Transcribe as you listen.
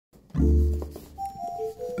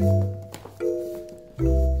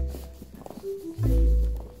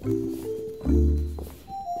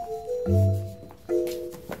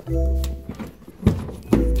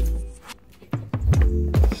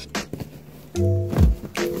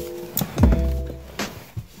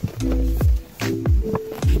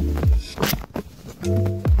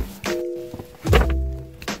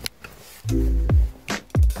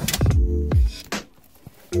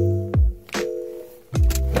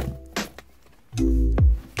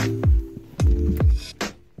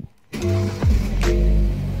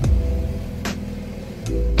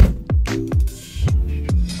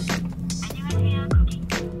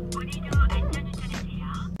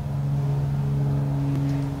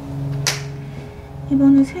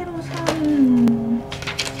이번에 새로 산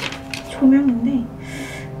조명인데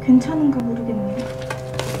괜찮은가 모르겠네요.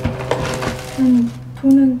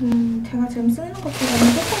 돈은 제가 지금 쓰는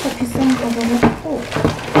것보다는 조금 더 비싼 가격을 했고,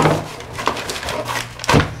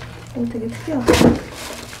 되게 특이하다.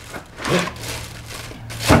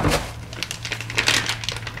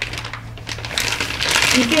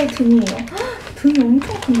 이게 등이에요. 등이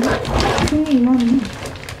엄청 큰데? 등이 이만해.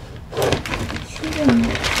 신기하네.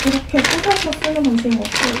 이렇게 꽂아서 쓰는 방식인 것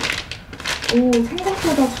같고, 오,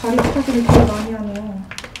 생각보다 자리 차지를 되게 많이 하네요.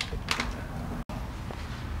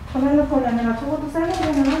 전 핸드폰이 아니라 저것도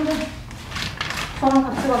셀러리는 한데 저랑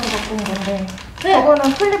같이 가서 갖고 온 건데, 네.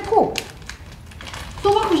 저거는 플립 4.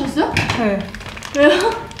 또 바꾸셨어요? 네. 왜요?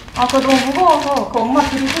 아, 그거 너무 무거워서 그 엄마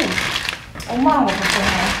드리고 엄마랑 먹었어요.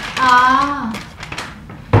 아.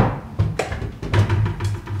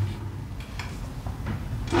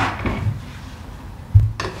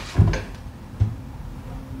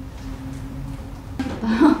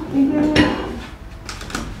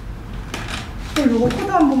 이게 요거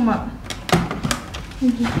코드 한 번만.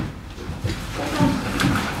 여기.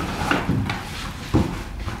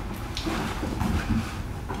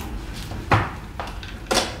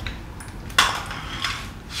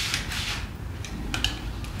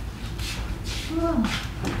 우와.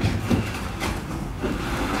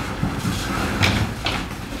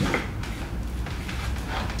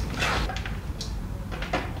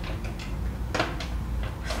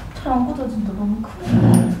 잘 안 꽂아진다. 너무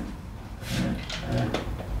크네.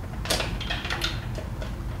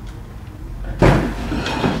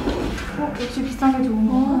 역시 비싼 게 좋은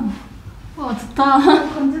건가? 와, 좋다.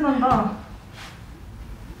 간지난다.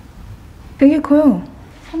 되게 커요.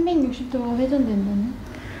 360도가 회전된다네.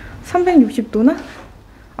 360도나?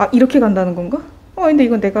 아, 이렇게 간다는 건가? 근데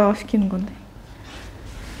이건 내가 시키는 건데.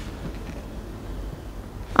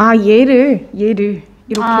 아, 얘를 이렇게.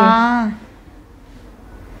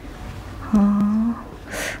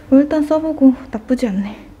 일단 써보고 나쁘지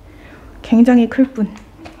않네. 굉장히 클 뿐.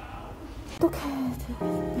 어떡해.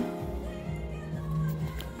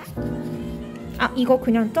 아, 이거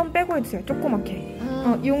그냥 점 빼고 해주세요. 조그맣게.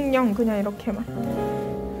 6령 그냥 이렇게만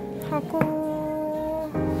하고.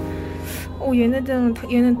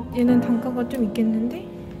 얘는 단가가 좀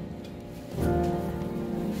있겠는데?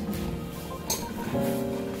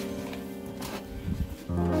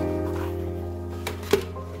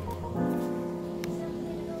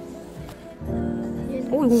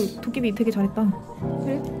 이거 도깨비 되게 잘했다.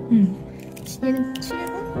 그래? 응. 얘는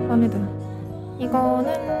 7번? 마음에 들어.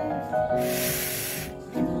 이거는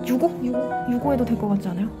 65? 65해도 될 것 같지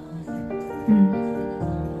않아요?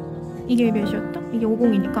 이게 몇이었죠? 이게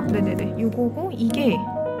 50이니까. 네네네. 650. 이게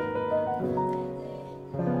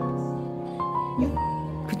 6?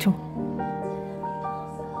 그쵸.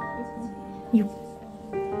 6.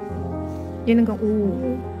 얘는 그냥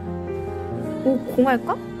 5. 50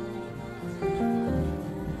 할까?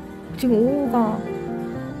 지금 5가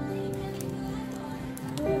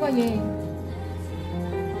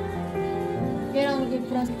얘랑 이게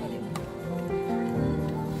보라 색깔이에요.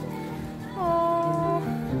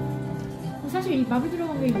 사실 이 마블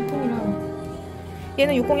들어간 게 60이라.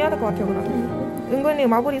 얘는 60이 해야 될 것 같아요. 그래도 은근히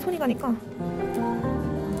마블이 손이 가니까.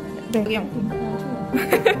 네, 그냥.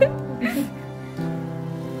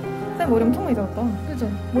 쌤 머리 엄청 많이 잡았다. 그죠?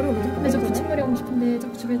 머리가 왜 근데 저 붙임머리 하고 싶은데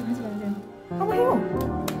자꾸 주변에서 하지 말래요. 하고 해요.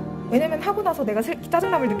 왜냐면 하고 나서 내가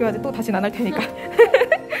짜증남을 느껴야지 또 다시는 안 할 테니까.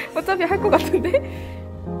 어차피 할 것 같은데.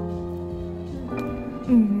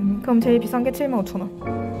 그럼 제일 비싼 게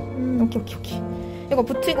 75,000원. 오케이. 이거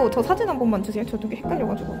붙이고 저 사진 한 번만 주세요. 저 두 개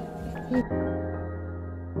헷갈려가지고.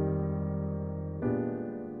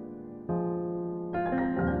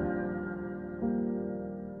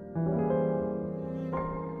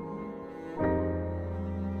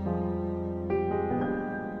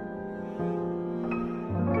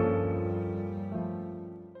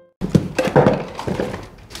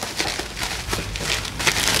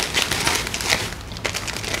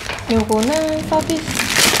 요거는 서비스.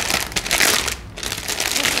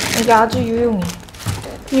 이게 아주 유용해.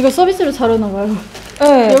 이거 서비스로 잘 오나봐요.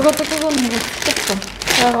 네. 이것도 그거는 이거 뜯겼어.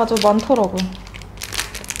 그래가지고 많더라고요.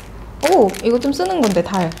 오! 이거 좀 쓰는 건데,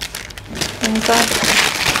 달. 진짜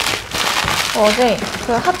어제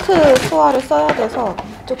그 하트 수화를 써야 돼서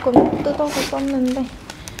조금 뜯어서 썼는데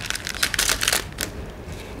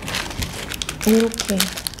이렇게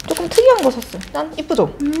조금 특이한 거 샀어요. 짠!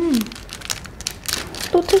 이쁘죠?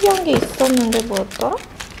 또 특이한 게 있었는데 뭐였더라?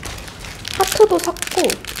 하트도 샀고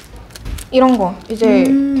이런 거 이제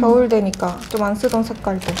겨울 되니까 좀 안 쓰던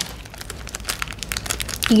색깔들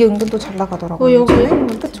이게 은근 또 잘 나가더라고요. 요즘에?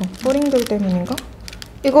 그쵸? 뿌링들 때문인가?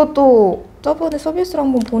 이것도 저번에 서비스로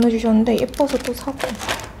한번 보내주셨는데 예뻐서 또 사고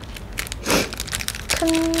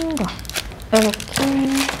큰 거 이렇게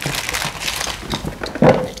다음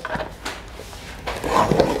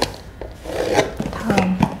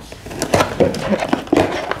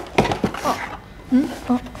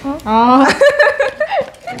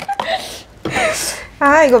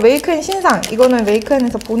아 이거 메이크인 신상 이거는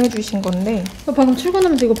메이크인에서 보내주신 건데 방금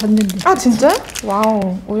출근하면서 이거 봤는데. 아 진짜요?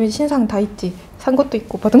 와우 우리 신상 다 있지. 산 것도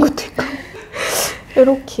있고 받은 것도 있고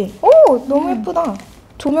이렇게 오 너무 예쁘다.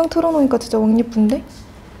 조명 틀어놓으니까 진짜 왕 예쁜데?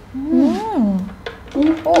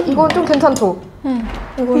 이건 좀 괜찮죠?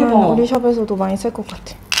 이거는 대박. 우리 샵에서도 많이 쓸 것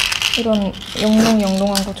같아. 이런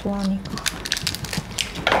영롱한 거 좋아하니까.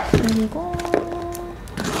 그리고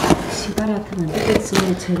이달아트는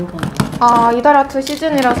그때쯤에 제로가 아 이달아트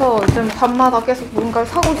시즌이라서 요즘 밤마다 계속 뭔가를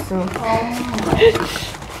사고 있어요.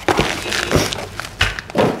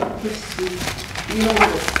 이런 거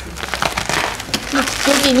없어.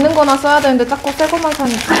 여기 있는 거나 써야 되는데 자꾸 새 거만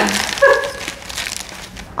사니까.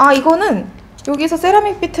 아 이거는 여기서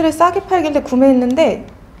세라믹 비트를 싸게 팔길래 구매했는데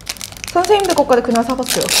선생님들 것까지 그냥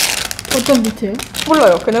사봤어요. 어떤 비트예요?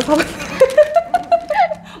 몰라요. 그냥 사봤어요.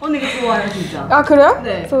 언니 이거 좋아요 진짜. 아 그래요?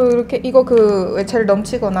 네. 그래서 이렇게 이거 그 젤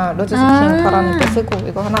넘치거나 로즈 스킨 바르는 때 쓰고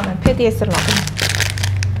이거 하나는 패디에 쓰려고.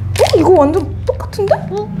 이거 완전 똑같은데?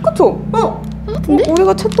 그쵸? 똑같은데?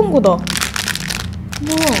 우리가 찾던 거다.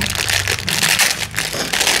 뭐야?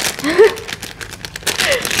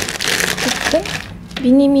 그때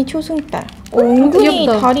미니미 초승달. 은근히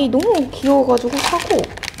귀엽다. 다리 너무 귀여워가지고 사고.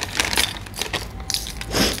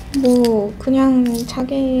 뭐 그냥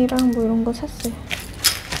자개랑 뭐 이런 거 샀어요.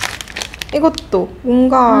 이것도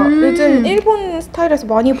뭔가 요즘 일본 스타일에서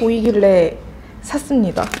많이 보이길래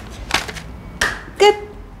샀습니다. 끝!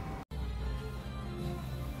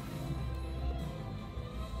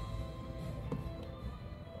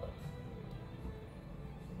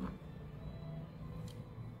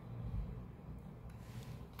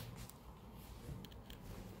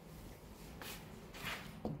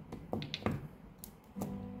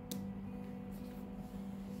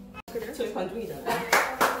 그래? 저희 관중이잖아요.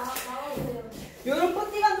 요런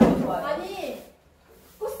뽀띠 같은 거 좋아요. 아니,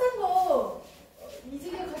 꽃산 거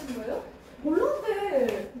이직에 가신 거예요?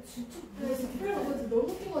 몰랐대. 진짜 스피드러너 너무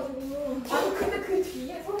웃겨가지고. 아니 근데 그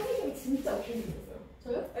뒤에 선생님이 진짜 웃기게 생겼어요.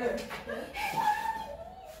 저요? 네.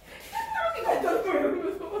 해바라기 같았어요.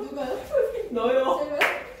 이러면서. 누가요? 너요. 제가요?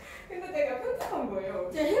 근데 제가 편집한 거예요.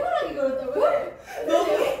 제가 해바라기 걸었다고요? 너무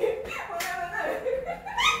왜요? 뭐냐면은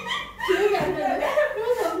기억이 안 나는데?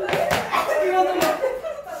 그래서 없는데? 그러는 거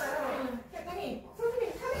찾았잖아요. 그랬더니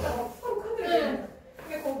선생님이 사기가 막 서로 카드를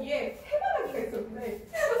근데 거기에 해바라기가 있었는데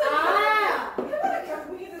아! 해바라기가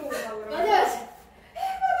돈이 들어온다고 그래요. 맞아요.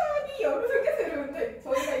 해바라기 여기서 계속 이러는데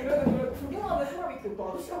저희가 이러는 걸 구경하는 사람이 그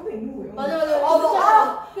아저씨가 한명 있는 거예요. 맞아.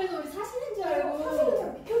 그래서 우리 사시는 줄 그래서 알고. 사실은 잘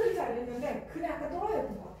비켜드리지 않았는데 그냥 약간 떨어졌던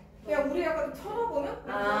것 같아. 그냥 우리 약간 좀 쳐다보는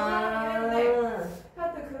그런 사람이긴 했는데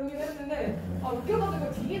하여튼 그러긴 했는데 웃겨가지고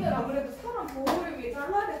뒤에는 아무래도 사람 보호를 위해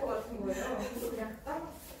잘라야 될 것 같은 거예요. 그래서 그냥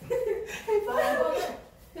잘랐어.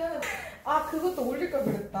 그것도 올릴 걸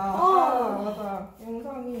그랬다. 맞아.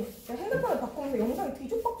 영상이 핸드폰을 바꾸면서 영상이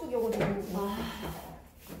뒤죽박죽이어가지고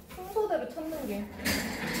순서대로 찾는 게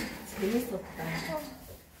재밌었다.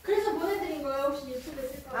 그래서 보내드린 거예요. 혹시 유튜브에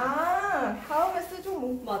쓸까? 다음에 쓰죠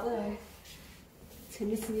뭐. 맞아요.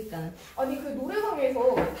 재밌으니까. 아니 그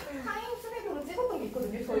노래방에서 타임 스냅으로 찍었던 게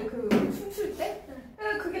있거든요. 저희 그 춤출 때.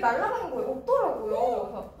 근데 그게 날아가는 거예요.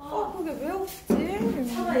 없더라고요. 그래서 그게 왜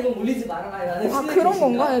없지? 차가 이거 올리지 말아라. 나는 그런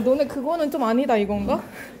건가? 너네 그거는 좀 아니다 이건가?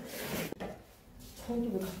 저기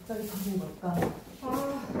왜 갑자기 가는 걸까?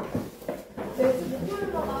 내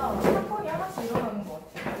목요일마다 사건이 하나씩 일어나는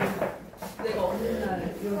것 같아. 내가 어느 날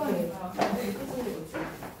이렇게 그러니까. 해주는 거지.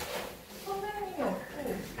 선생님이 없고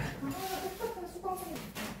하나 똑같은 수강생이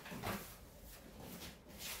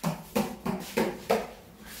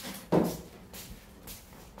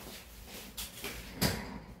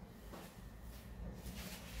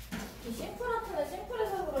이 심플아트는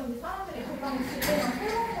심플해서 그런지 사람들이 금방 집에만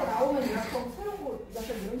새로운 거 나오면 약간 새로운 거 약간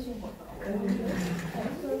이런 식인 것 같더라고요.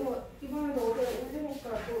 그래서 이번에도 어제 올리니까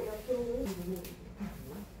또 약간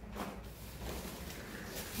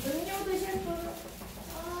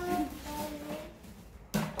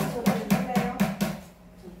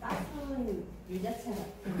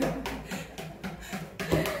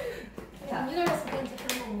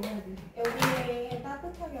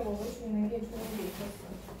따뜻하게 먹을 수 있는 게 좋은 게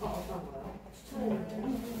있었어요. 어떤 거요? 추천해주세요.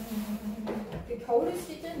 겨울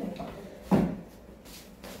시즌에.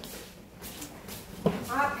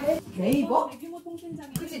 네이버?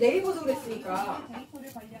 그치, 네이버도 그랬으니까.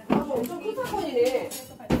 엄청 큰 사건이네.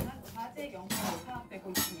 과제 영상이 파악되고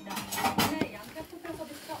있습니다. 이날 양자 투표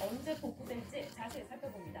서비스가 언제 복구될지 자세히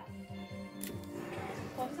살펴봅니다.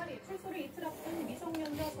 검찰이 출소를 이틀 앞둔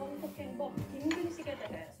미성년자 성폭행범 김근식에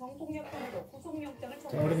대해 성폭력 혐의로 구속영장을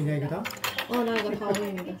청구했습니다. 나 이거 다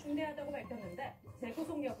어울립니다. 중대하다고 밝혔는데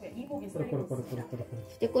재구속 여부에 이목이 쏠리고 있습니다.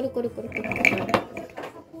 진짜 꼬리꼬리꼬리.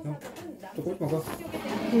 조금 먹어.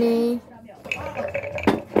 네.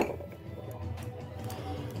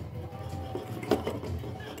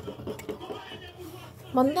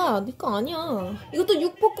 만다, 네 거 아니야. 이것도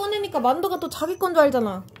육포 꺼내니까 만두가 또 자기 건 줄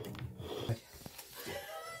알잖아.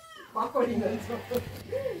 막걸리면서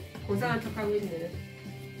고상한 척하고 있네.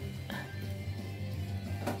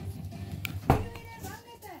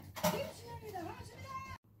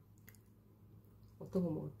 어떤 거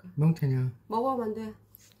먹을까? 명태냐? 먹어보면 안 돼.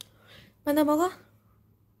 만나 먹어?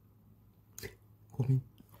 고민.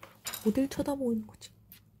 어딜 쳐다보고 있는 거지?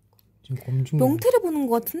 지금 고민 중이야. 명태를 보는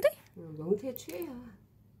거 같은데? 명태의 최애야.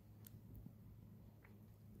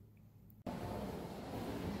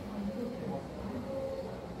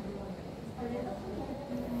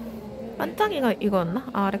 반짝이가 이거였나?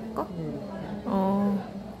 아래 거?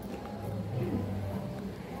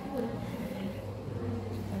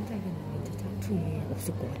 반짝이는 왠지 작품이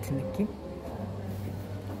없을 것 같은 느낌?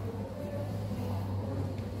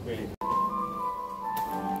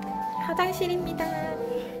 화장실입니다.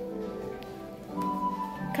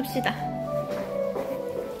 갑시다.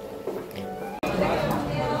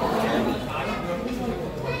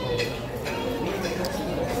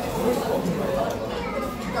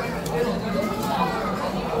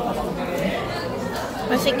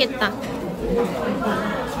 맛있겠다.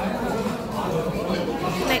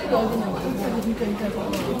 네.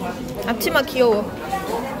 앞치마 귀여워.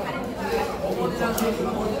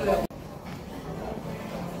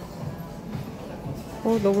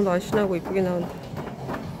 너무 날씬하고 이쁘게 나온다.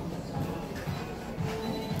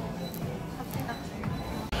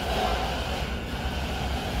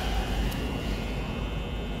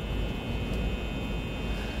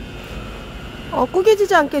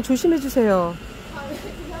 구겨지지 않게 조심해주세요.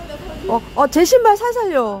 제 신발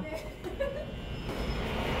살살요.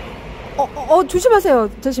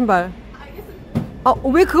 조심하세요, 제 신발.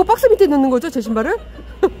 왜 그거 박스 밑에 넣는 거죠, 제 신발을?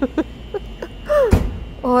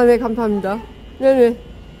 네, 감사합니다.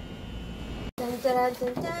 네네. 짠짜란,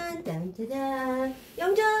 짠짜란.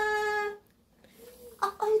 영자!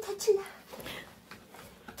 다친다.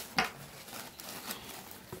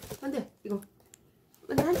 안 돼, 이거.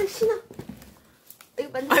 한 장 신어.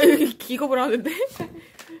 기겁을 하는데?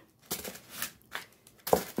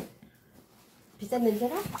 비싼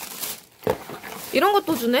냄새라? 이런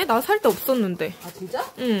것도 주네? 나 살 때 없었는데. 아, 진짜?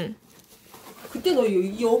 응. 그때 너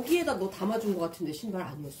여기에다 너 담아준 것 같은데 신발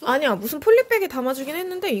아니었어? 아니야, 무슨 폴리백에 담아주긴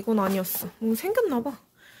했는데 이건 아니었어. 생겼나봐.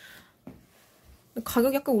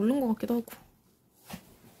 가격이 약간 오른 것 같기도 하고.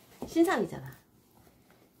 신상이잖아.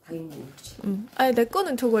 당연히 오르지. 응. 아니, 내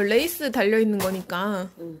거는 저거 레이스 달려있는 거니까.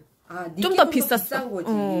 응. 좀 더 비쌌어. 비싼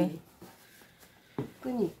거지.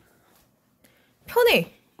 끈이.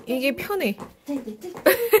 편해. 이게 편해.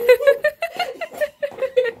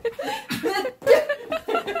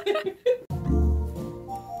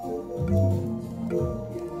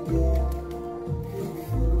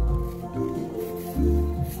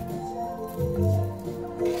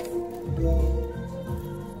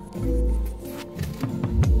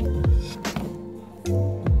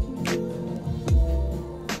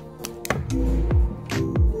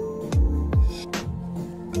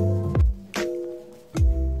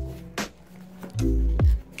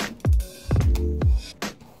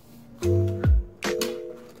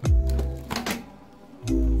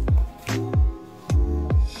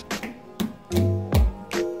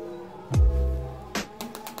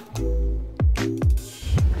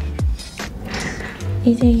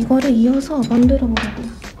 이제 이거를 이어서 만들어 보려고요.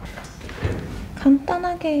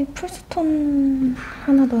 간단하게 풀스톤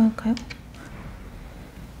하나 넣을까요?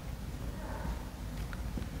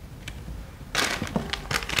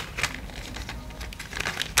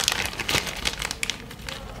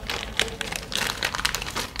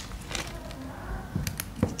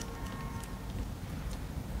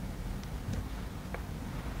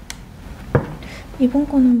 이번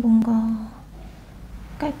거는 뭔가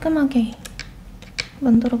깔끔하게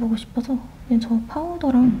만들어보고 싶어서 그냥 저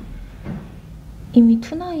파우더랑 이미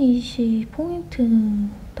투나잇이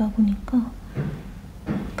포인트다 보니까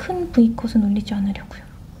큰 V컷은 올리지 않으려고요.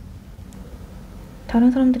 다른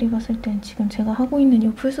사람들이 봤을 땐 지금 제가 하고 있는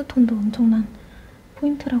이 풀스톤도 엄청난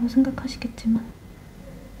포인트라고 생각하시겠지만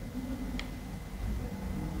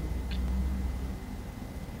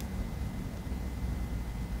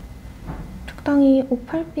적당히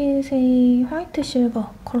오팔빛의 화이트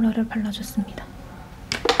실버 컬러를 발라줬습니다.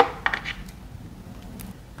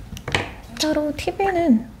 따로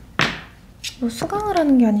TV는 뭐 수강을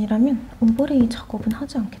하는 게 아니라면 오버레이 작업은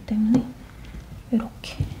하지 않기 때문에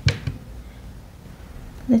이렇게.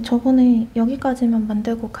 근데 저번에 여기까지만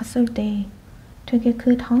만들고 갔을 때 되게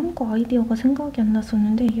그 다음 거 아이디어가 생각이 안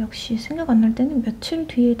났었는데 역시 생각 안 날 때는 며칠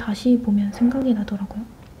뒤에 다시 보면 생각이 나더라고요.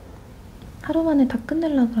 하루 만에 다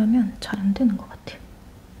끝내려고 하면 잘 안 되는 것 같아요.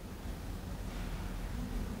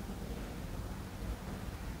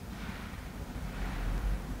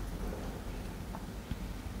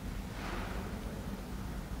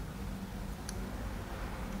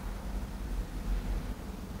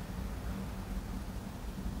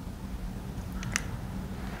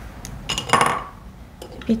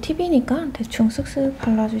 이 팁이니까 대충 쓱쓱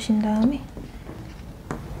발라주신 다음에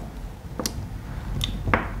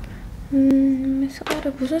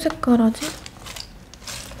색깔을 무슨 색깔 하지?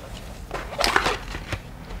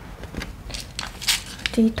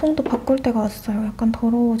 이제 이 통도 바꿀 때가 왔어요. 약간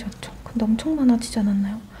더러워졌죠? 근데 엄청 많아지지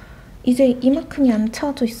않았나요? 이제 이만큼이 안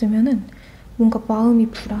차져 있으면은 뭔가 마음이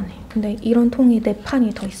불안해. 근데 이런 통이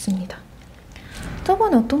 4판이 더 있습니다.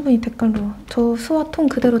 저번에 어떤 분이 댓글로 저 수화 통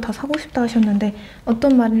그대로 다 사고 싶다 하셨는데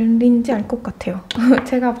어떤 말인지 알 것 같아요.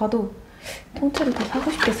 제가 봐도 통째로 다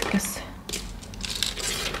사고 싶게 생겼어요.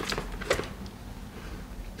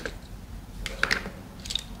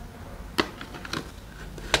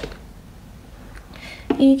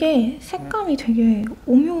 이게 색감이 되게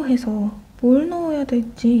오묘해서 뭘 넣어야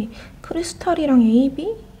될지 크리스탈이랑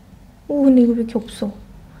AB? 오 근데 이거 왜 이렇게 없어?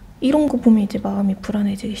 이런 거 보면 이제 마음이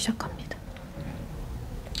불안해지기 시작합니다.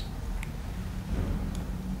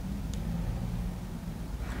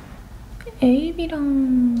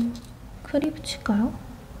 AB랑 크리 붙일까요?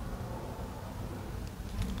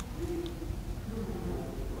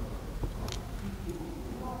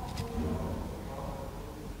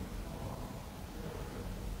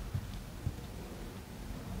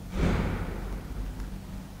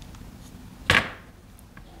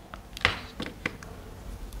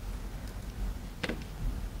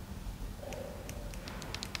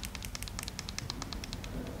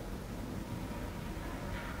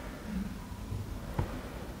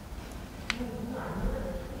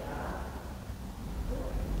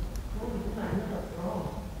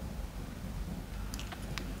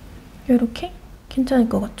 이렇게? 괜찮을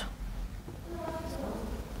것 같죠?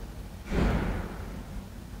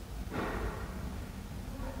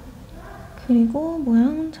 그리고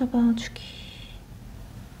모양 잡아주기.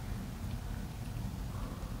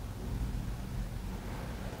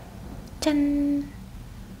 짠!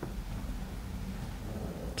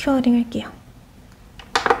 큐어링 할게요.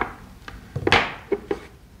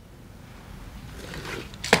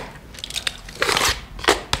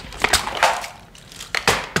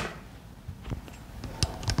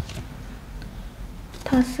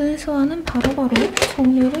 다 쓴 수화는 바로바로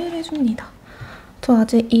정리를 해줍니다. 저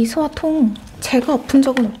아직 이 수화통 제가 엎은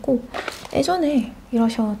적은 없고 예전에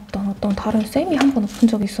일하셨던 어떤 다른 쌤이 한 번 엎은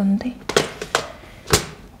적이 있었는데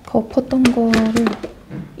그 엎었던 거를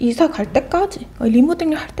이사 갈 때까지,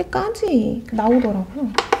 리모델링 할 때까지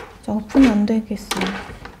나오더라고요. 진짜 엎으면 안 되겠어요.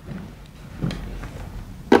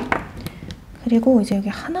 그리고 이제 여기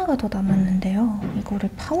하나가 더 남았는데요. 이거를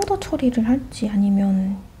파우더 처리를 할지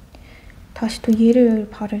아니면 다시 또 얘를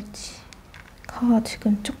바를지가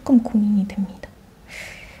지금 조금 고민이 됩니다.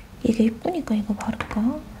 이게 예쁘니까 이거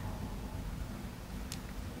바를까?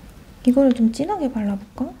 이거를 좀 진하게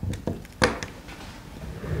발라볼까?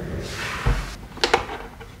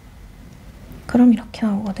 그럼 이렇게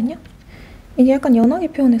나오거든요? 이게 약간 연하게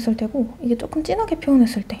표현했을 때고 이게 조금 진하게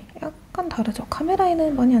표현했을 때 약간 다르죠?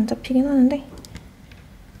 카메라에는 많이 안 잡히긴 하는데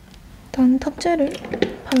일단 탑재를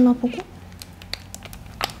발라보고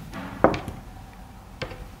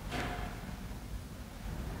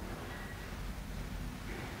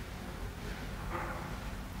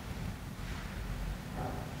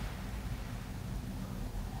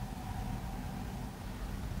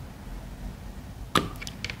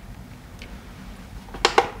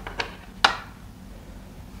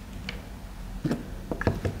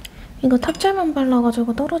이거 탑젤만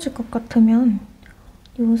발라가지고 떨어질 것 같으면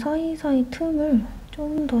이 사이사이 틈을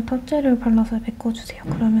좀 더 탑젤을 발라서 메꿔주세요.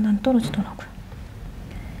 그러면 안 떨어지더라고요.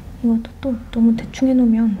 이것도 또 너무 대충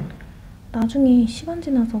해놓으면 나중에 시간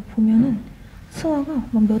지나서 보면은 스와가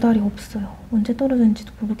막 몇 알이 없어요. 언제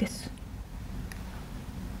떨어졌는지도 모르겠어.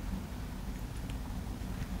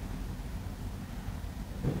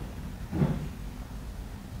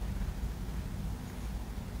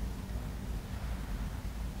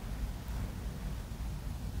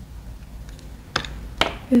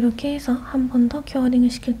 이렇게 해서 한 번 더 큐어링을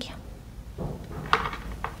시킬게요.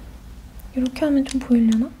 이렇게 하면 좀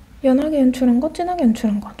보이려나? 연하게 연출한 거, 진하게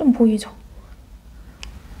연출한 거 좀 보이죠?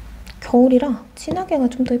 겨울이라 진하게가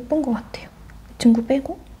좀 더 예쁜 것 같아요. 이 친구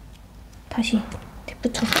빼고 다시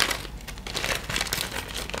덧붙여서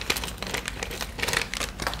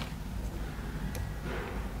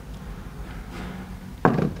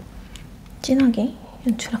진하게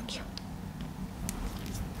연출할게요.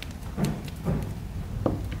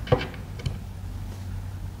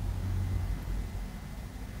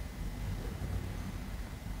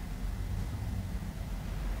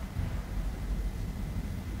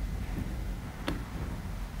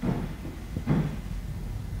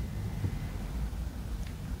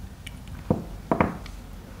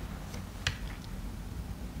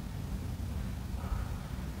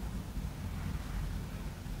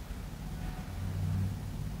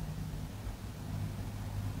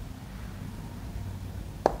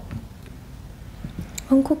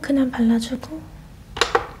 원코 그냥 발라주고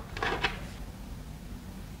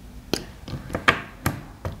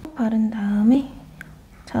바른 다음에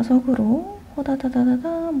자석으로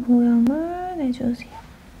호다다다다다 모양을 내주세요.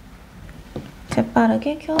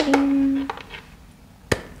 재빠르게 큐어링.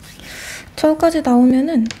 저까지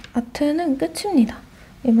나오면은 아트는 끝입니다.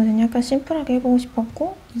 이번엔 약간 심플하게 해보고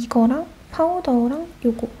싶었고 이거랑 파우더랑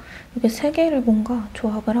요게 세 개를 뭔가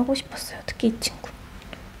조합을 하고 싶었어요. 특히 이 친구.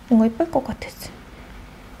 뭔가 예쁠 것 같았어요.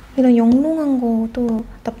 이런 영롱한 거도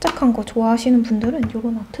납작한 거 좋아하시는 분들은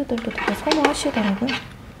이런 아트들도 되게 선호하시더라고요.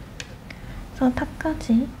 그래서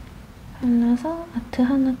탑까지 발라서 아트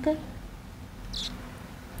하나 끝.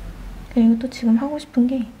 그리고 또 지금 하고 싶은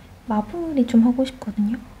게 마블이 좀 하고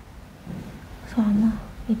싶거든요. 그래서 아마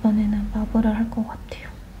이번에는 마블을 할 것 같아요.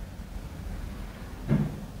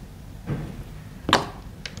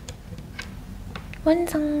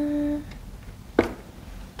 완성!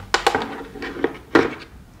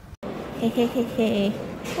 헤헤헤헤.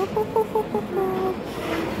 호호호호호호.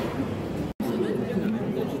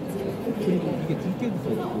 그리고 이게 두께도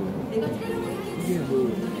더 있고 이게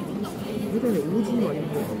뭐 회전에 오징어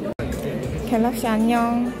아니면 갤럭시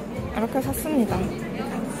안녕. 이렇게 샀습니다.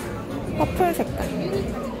 퍼플 색깔.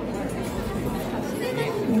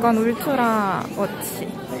 이건 울트라 워치.